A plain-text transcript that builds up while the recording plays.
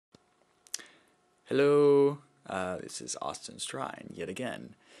Hello, this is Austin Strine yet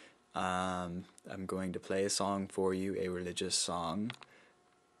again. I'm going to play a song for you, a religious song.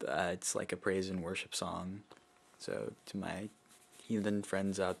 It's like a praise and worship song. So, to my heathen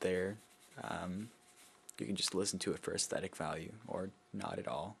friends out there, you can just listen to it for aesthetic value, or not at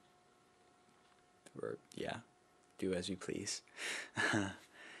all. Or, yeah, do as you please. And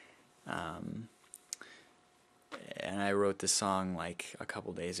I wrote this song like a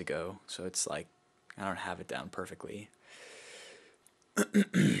couple days ago, so it's like I don't have it down perfectly.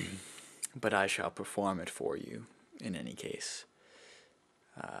 But I shall perform it for you in any case.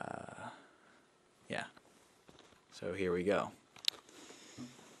 Yeah. So here we go.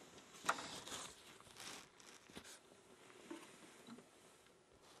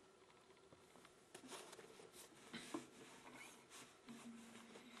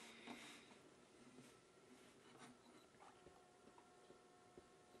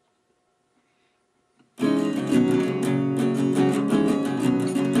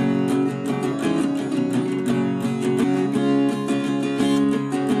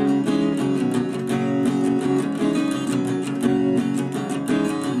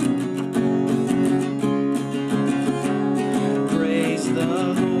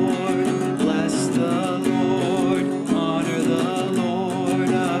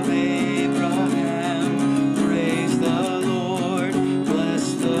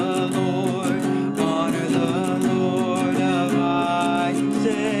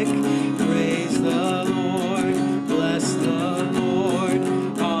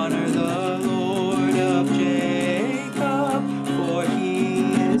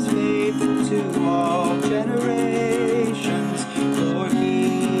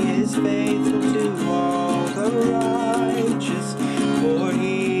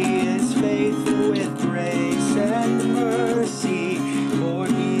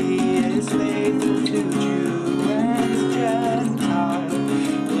 Jew and Gentile,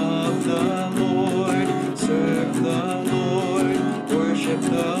 love the Lord, serve the Lord, worship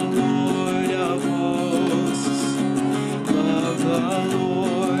the Lord of hosts. Love the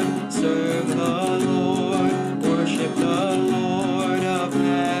Lord, serve the Lord, worship the Lord of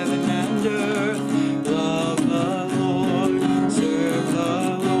heaven and earth. Love the Lord, serve the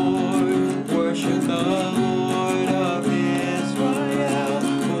Lord, worship the Lord of Israel,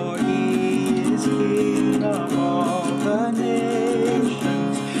 for he is King of all the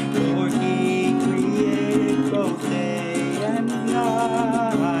nations, for he created both day and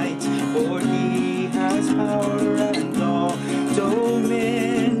night, for he has power and all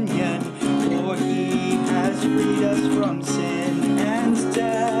dominion, for he has freed us from sin and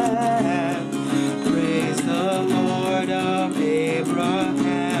death. Praise the Lord of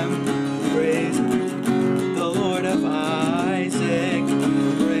Abraham, praise the Lord of Isaac,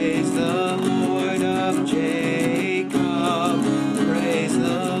 praise the Lord of Jacob, praise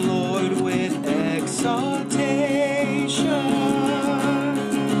the Lord with exaltation.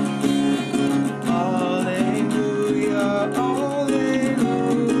 Alleluia, alleluia,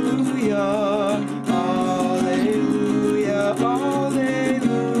 alleluia, alleluia,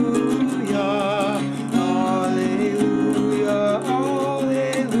 alleluia, alleluia,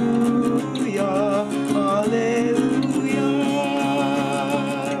 alleluia.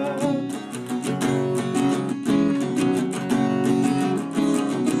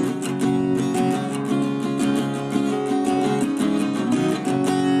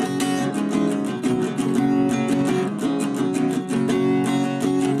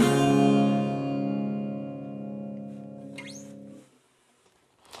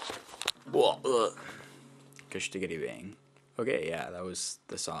 Kishtigity bang. Okay, yeah, that was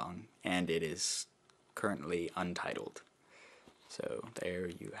the song, and it is currently untitled. So there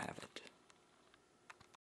you have it.